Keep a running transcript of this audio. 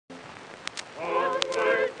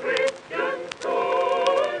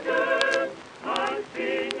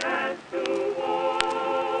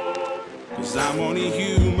I'm only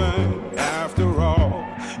human after all,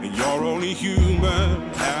 and you're only human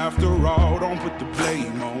after all. Don't put the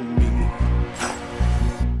blame on me.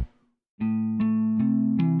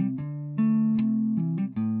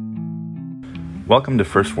 Welcome to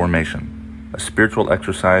First Formation, a spiritual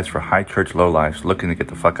exercise for high church lowlifes looking to get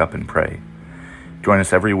the fuck up and pray. Join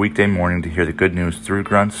us every weekday morning to hear the good news through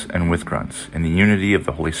grunts and with grunts, in the unity of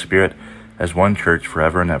the Holy Spirit as one church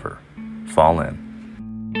forever and ever. Fall in.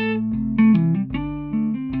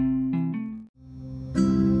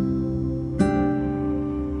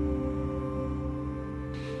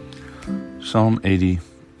 Psalm 80,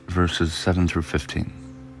 verses 7 through 15.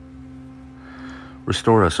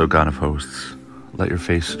 Restore us, O God of hosts. Let your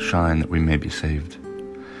face shine that we may be saved.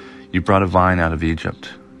 You brought a vine out of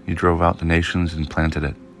Egypt. You drove out the nations and planted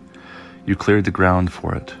it. You cleared the ground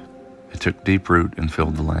for it. It took deep root and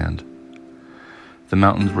filled the land. The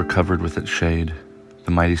mountains were covered with its shade,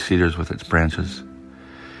 the mighty cedars with its branches.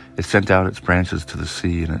 It sent out its branches to the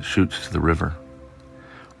sea and its shoots to the river.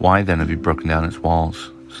 Why then have you broken down its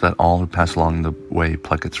walls, so that all who pass along the way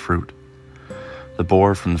pluck its fruit? The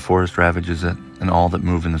boar from the forest ravages it, and all that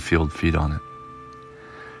move in the field feed on it.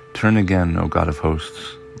 Turn again, O God of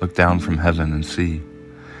hosts, look down from heaven and see.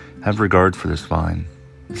 Have regard for this vine,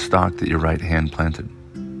 the stock that your right hand planted.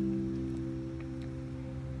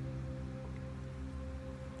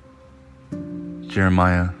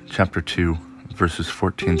 Jeremiah chapter 2, verses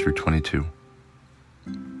 14 through 22.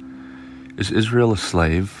 Is Israel a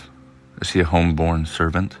slave? Is he a homeborn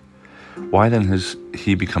servant? Why then has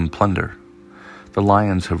he become plunder? The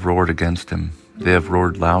lions have roared against him. They have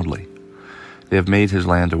roared loudly. They have made his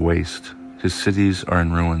land a waste. His cities are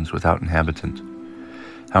in ruins without inhabitant.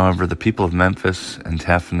 However, the people of Memphis and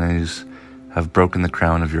Tahpanhes have broken the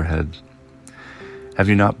crown of your head. Have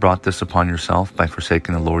you not brought this upon yourself by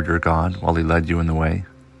forsaking the Lord your God while he led you in the way?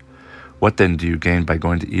 What then do you gain by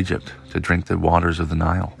going to Egypt to drink the waters of the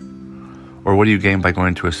Nile? Or what do you gain by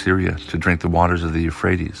going to Assyria to drink the waters of the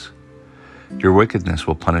Euphrates? Your wickedness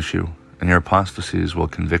will punish you, and your apostasies will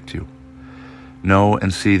convict you. Know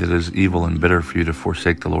and see that it is evil and bitter for you to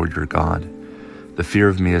forsake the Lord your God. The fear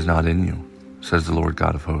of me is not in you, says the Lord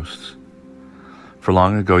God of hosts. For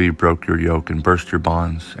long ago you broke your yoke and burst your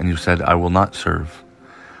bonds, and you said, I will not serve.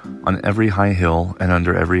 On every high hill and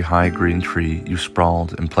under every high green tree you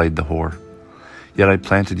sprawled and played the whore. Yet I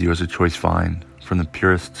planted you as a choice vine, from the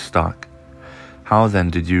purest stock. How then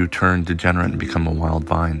did you turn degenerate and become a wild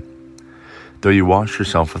vine? Though you wash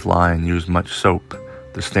yourself with lye and use much soap,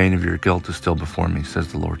 the stain of your guilt is still before me,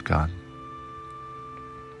 says the Lord God.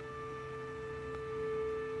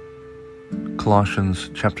 Colossians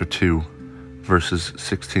chapter 2, verses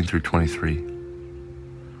 16 through 23.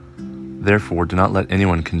 Therefore, do not let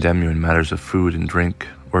anyone condemn you in matters of food and drink,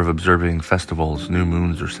 or of observing festivals, new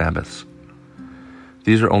moons, or Sabbaths.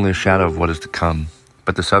 These are only a shadow of what is to come,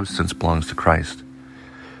 but the substance belongs to Christ.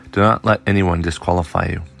 Do not let anyone disqualify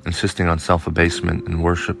you, insisting on self-abasement and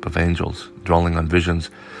worship of angels, dwelling on visions,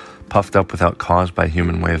 puffed up without cause by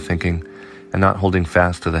human way of thinking, and not holding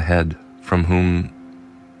fast to the head, from whom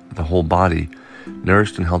the whole body,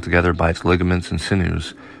 nourished and held together by its ligaments and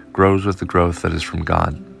sinews, grows with the growth that is from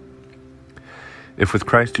God. If with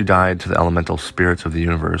Christ you died to the elemental spirits of the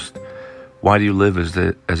universe, why do you live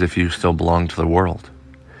as if you still belong to the world?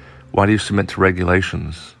 Why do you submit to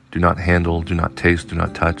regulations? Do not handle, do not taste, do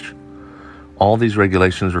not touch. All these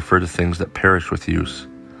regulations refer to things that perish with use.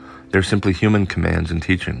 They are simply human commands and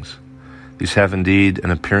teachings. These have indeed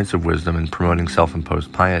an appearance of wisdom in promoting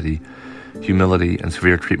self-imposed piety, humility, and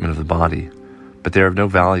severe treatment of the body, but they are of no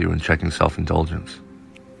value in checking self-indulgence.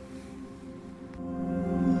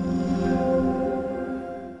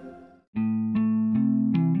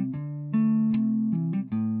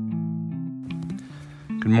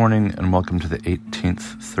 Good morning and welcome to the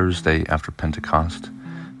 18th Thursday after Pentecost.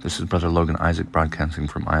 This is Brother Logan Isaac broadcasting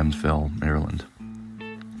from Iamsville, Maryland.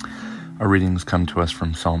 Our readings come to us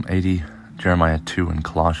from Psalm 80, Jeremiah 2, and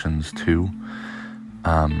Colossians 2.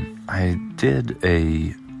 I did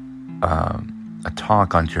a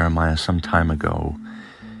talk on Jeremiah some time ago,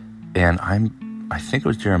 and I think it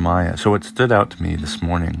was Jeremiah. So what stood out to me this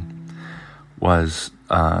morning was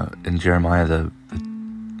in Jeremiah the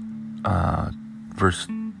verse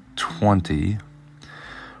 20.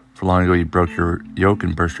 For long ago you broke your yoke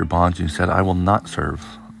and burst your bonds, and you said, I will not serve.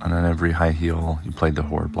 And on every high heel you played the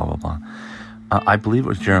whore, blah, blah, blah. I believe it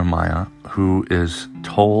was Jeremiah who is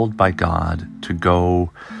told by God to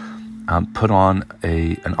go put on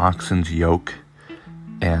an oxen's yoke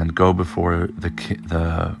and go before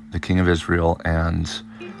the king of Israel and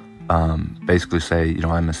basically say,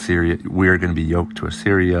 I'm Assyria. We're going to be yoked to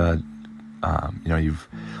Assyria.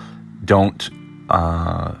 Don't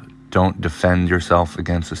don't defend yourself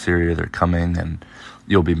against Assyria. They're coming, and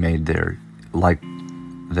you'll be made there like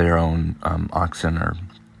their own oxen or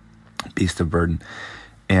beast of burden.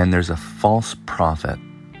 And there's a false prophet,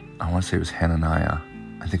 I want to say it was Hananiah,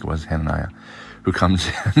 I think it was Hananiah, who comes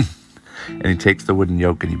in and he takes the wooden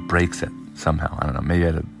yoke and he breaks it somehow. I don't know, maybe he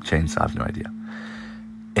had a chainsaw, I have no idea.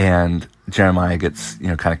 And Jeremiah gets,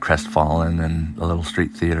 kind of crestfallen, and the little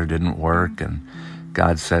street theater didn't work. And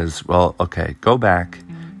God says, well, okay, go back.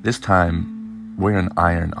 This time, wear an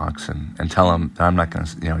iron oxen and tell him that I'm not going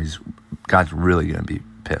to, God's really going to be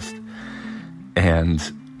pissed. And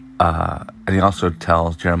he also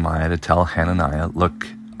tells Jeremiah to tell Hananiah, look,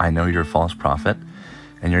 I know you're a false prophet,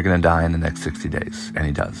 and you're going to die in the next 60 days. And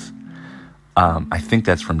he does. I think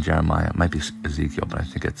that's from Jeremiah. It might be Ezekiel, but I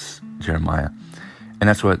think it's Jeremiah. And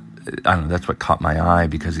that's what caught my eye,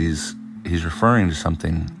 because he's referring to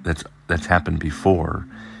something that's happened before,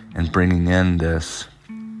 and bringing in this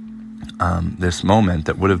moment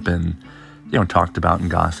that would have been, talked about in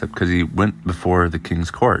gossip, because he went before the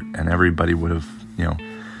king's court, and everybody would have,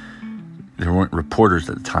 there weren't reporters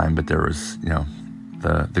at the time, but there was,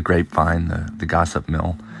 the grapevine, the gossip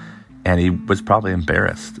mill, and he was probably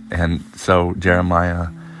embarrassed. And so Jeremiah,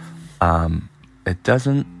 it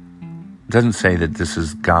doesn't say that this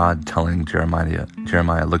is God telling Jeremiah,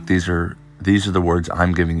 look, these are the words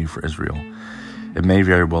I'm giving you for Israel. It may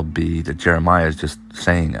very well be that Jeremiah is just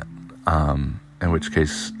saying it, in which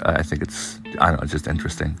case I think it's just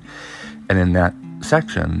interesting. And in that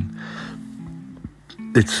section,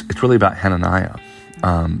 it's really about Hananiah,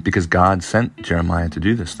 because God sent Jeremiah to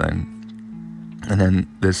do this thing. And then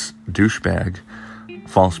this douchebag,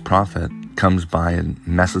 false prophet, comes by and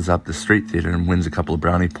messes up the street theater and wins a couple of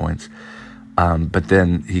brownie points. But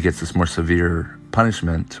then he gets this more severe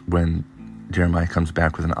punishment when Jeremiah comes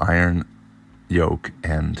back with an iron yoke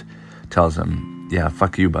and tells him, yeah,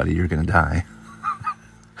 fuck you, buddy, you're going to die.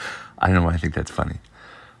 I don't know why I think that's funny.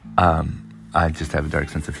 I just have a dark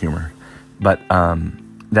sense of humor. But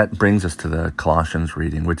that brings us to the Colossians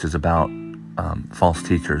reading, which is about false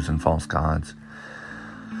teachers and false gods.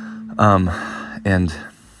 And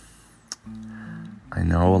I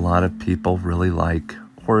know a lot of people really like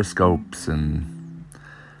horoscopes and,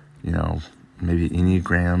 maybe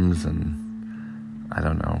enneagrams and, I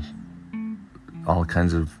don't know, all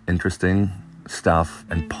kinds of interesting stuff.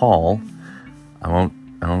 And Paul, I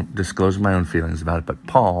won't disclose my own feelings about it, but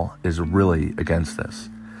Paul is really against this.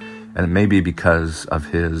 And it may be because of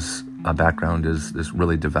his background as this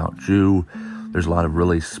really devout Jew. There's a lot of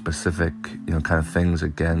really specific, kind of things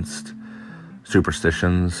against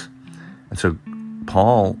superstitions. And so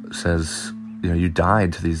Paul says, you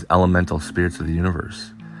died to these elemental spirits of the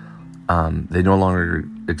universe. They no longer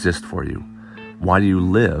exist for you. Why do you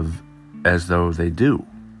live as though they do?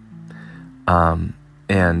 And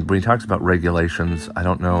when he talks about regulations, I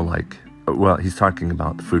don't know, he's talking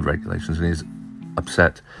about the food regulations, and he's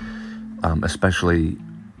upset, especially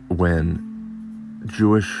when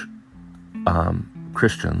Jewish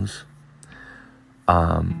Christians,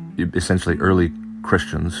 essentially early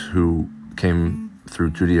Christians who came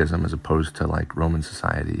through Judaism as opposed to Roman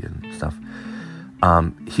society and stuff,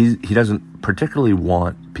 he doesn't particularly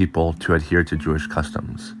want people to adhere to Jewish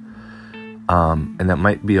customs, and that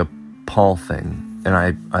might be a Paul thing. And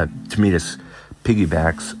I to me, this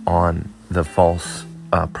piggybacks on the false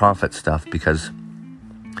prophet stuff, because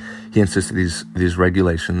he insists that these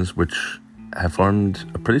regulations, which have formed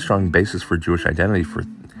a pretty strong basis for Jewish identity for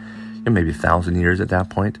maybe 1,000 years at that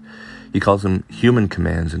point, he calls them human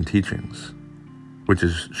commands and teachings, which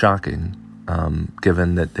is shocking,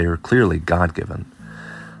 given that they are clearly God-given.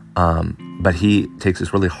 But he takes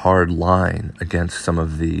this really hard line against some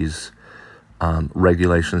of these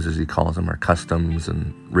regulations, as he calls them, or customs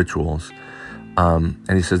and rituals. And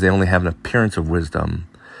he says they only have an appearance of wisdom,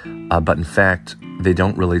 but in fact, they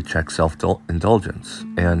don't really check self-indulgence.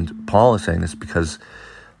 And Paul is saying this because,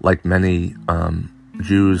 like many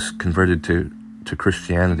Jews converted to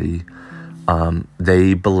Christianity,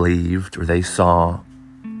 they believed, or they saw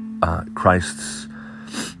Christ's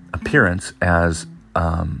appearance as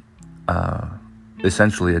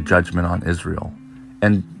essentially a judgment on Israel.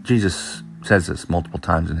 And Jesus says this multiple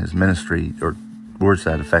times in his ministry, or words to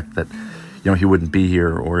that effect, that he wouldn't be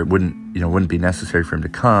here, or it wouldn't be necessary for him to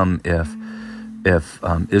come if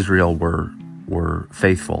Israel were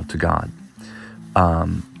faithful to God.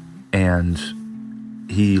 And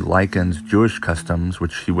he likens Jewish customs,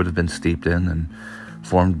 which he would have been steeped in and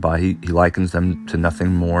formed by, he likens them to nothing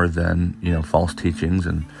more than, false teachings.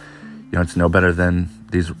 And, it's no better than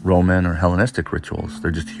these Roman or Hellenistic rituals.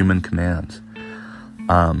 They're just human commands.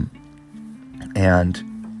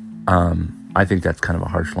 I think that's kind of a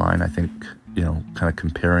harsh line. I think, kind of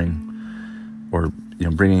comparing or,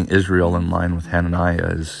 bringing Israel in line with Hananiah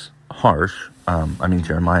is harsh.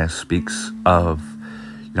 Jeremiah speaks of,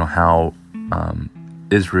 how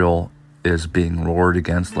Israel is being roared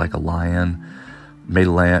against like a lion,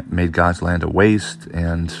 made God's land a waste,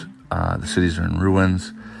 and the cities are in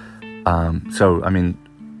ruins.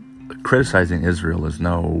 Criticizing Israel is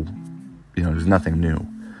there's nothing new.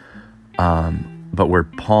 But where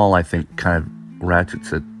Paul, I think, kind of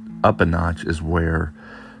ratchets it up a notch is where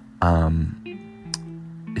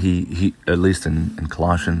he at least in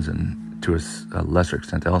Colossians and to a lesser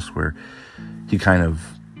extent elsewhere, he kind of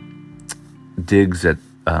digs at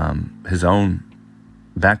his own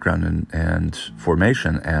background and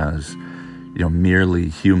formation as, merely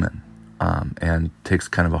human, and takes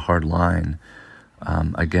kind of a hard line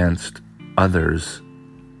against others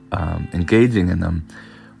engaging in them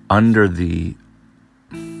under the,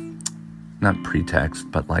 not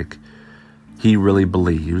pretext, but like he really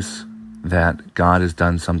believes that God has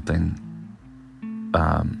done something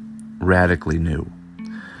radically new,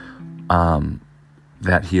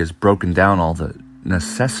 that he has broken down all the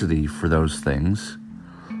necessity for those things,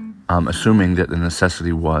 assuming that the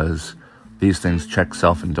necessity was these things check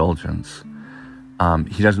self-indulgence.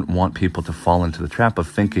 He doesn't want people to fall into the trap of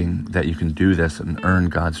thinking that you can do this and earn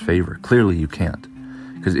God's favor. Clearly you can't,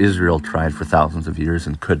 because Israel tried for thousands of years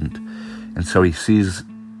and couldn't. And so he sees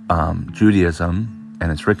Judaism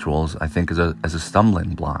and its rituals, I think, as a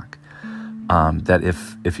stumbling block. That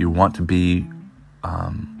if you want to be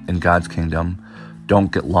in God's kingdom,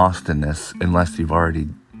 don't get lost in this unless you've already,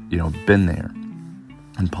 been there.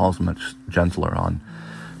 And Paul's much gentler on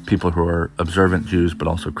people who are observant Jews, but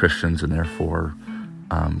also Christians, and therefore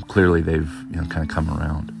clearly they've kind of come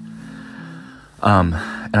around. And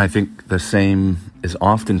I think the same is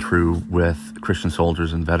often true with Christian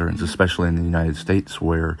soldiers and veterans, especially in the United States,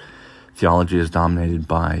 where theology is dominated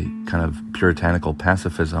by kind of puritanical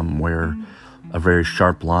pacifism, where a very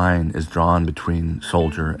sharp line is drawn between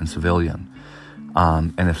soldier and civilian.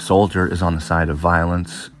 And if soldier is on the side of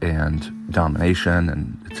violence and domination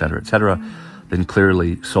and et cetera, then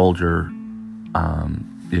clearly soldier,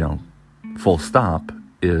 full stop,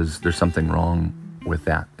 there's something wrong with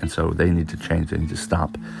that. And so they need to change. They need to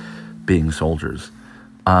stop being soldiers.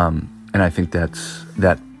 And I think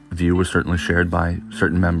that view was certainly shared by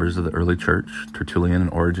certain members of the early church. Tertullian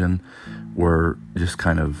and Origen were just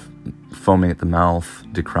kind of foaming at the mouth,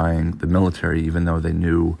 decrying the military, even though they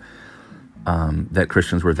knew that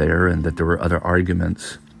Christians were there and that there were other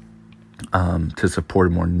arguments to support a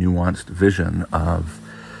more nuanced vision of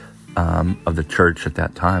the church at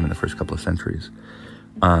that time in the first couple of centuries.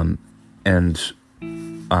 I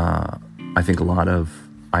think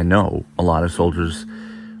I know a lot of soldiers,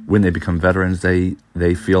 when they become veterans, they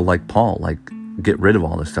feel like Paul, like, get rid of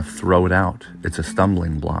all this stuff, throw it out. It's a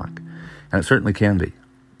stumbling block. And it certainly can be.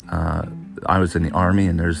 I was in the Army,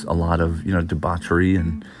 and there's a lot of, debauchery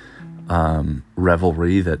and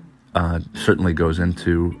revelry that certainly goes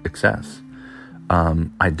into excess.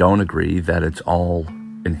 I don't agree that it's all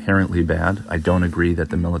inherently bad. I don't agree that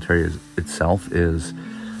the military itself is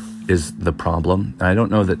the problem. And I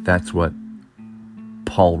don't know that that's what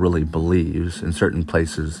Paul really believes. In certain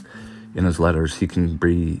places in his letters, he can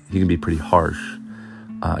be pretty harsh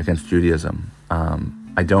against Judaism.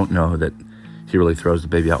 I don't know that he really throws the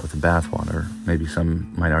baby out with the bathwater. Maybe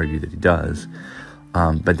some might argue that he does.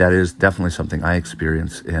 But that is definitely something I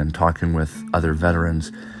experience in talking with other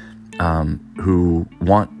veterans who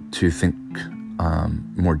want to think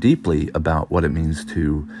more deeply about what it means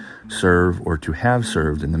to serve or to have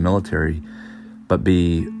served in the military, but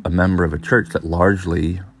be a member of a church that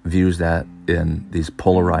largely views that in these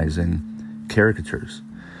polarizing caricatures.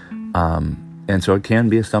 And so it can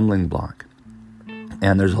be a stumbling block.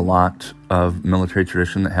 And there's a lot of military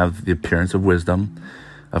tradition that have the appearance of wisdom,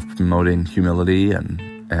 of promoting humility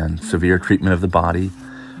and severe treatment of the body,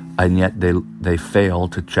 and yet they fail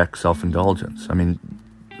to check self-indulgence. I mean,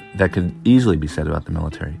 that could easily be said about the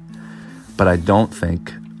military. But I don't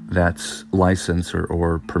think that's license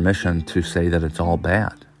or permission to say that it's all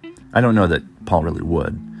bad. I don't know that Paul really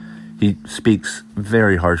would. He speaks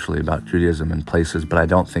very harshly about Judaism in places, but I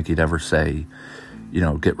don't think he'd ever say,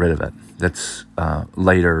 get rid of it. That's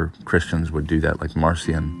later Christians would do that, like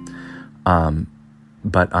Marcion.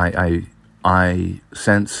 But I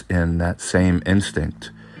sense in that same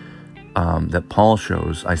instinct that Paul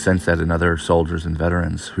shows, I sense that in other soldiers and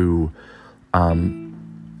veterans who,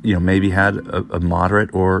 maybe had a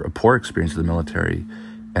moderate or a poor experience of the military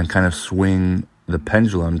and kind of swing the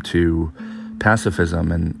pendulum to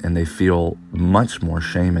pacifism, and they feel much more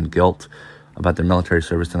shame and guilt about their military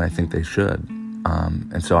service than I think they should.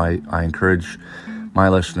 And so I encourage my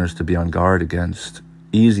listeners to be on guard against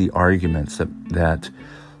easy arguments that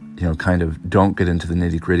kind of don't get into the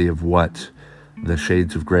nitty-gritty of what the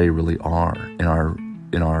shades of gray really are in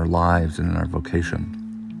our lives and in our vocation.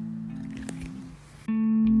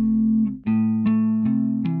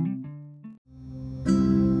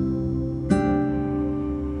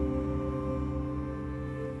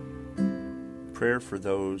 Prayer for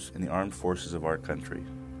those in the armed forces of our country,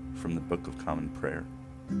 from the Book of Common Prayer.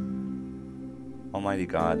 Almighty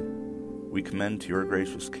God, we commend to your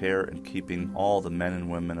gracious care and keeping all the men and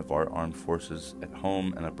women of our armed forces at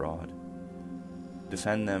home and abroad.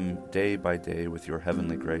 Defend them day by day with your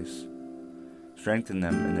heavenly grace. Strengthen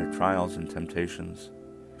them in their trials and temptations.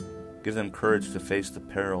 Give them courage to face the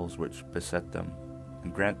perils which beset them,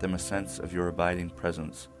 and grant them a sense of your abiding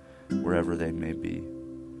presence wherever they may be.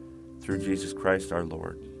 Through Jesus Christ our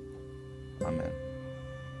Lord. Amen.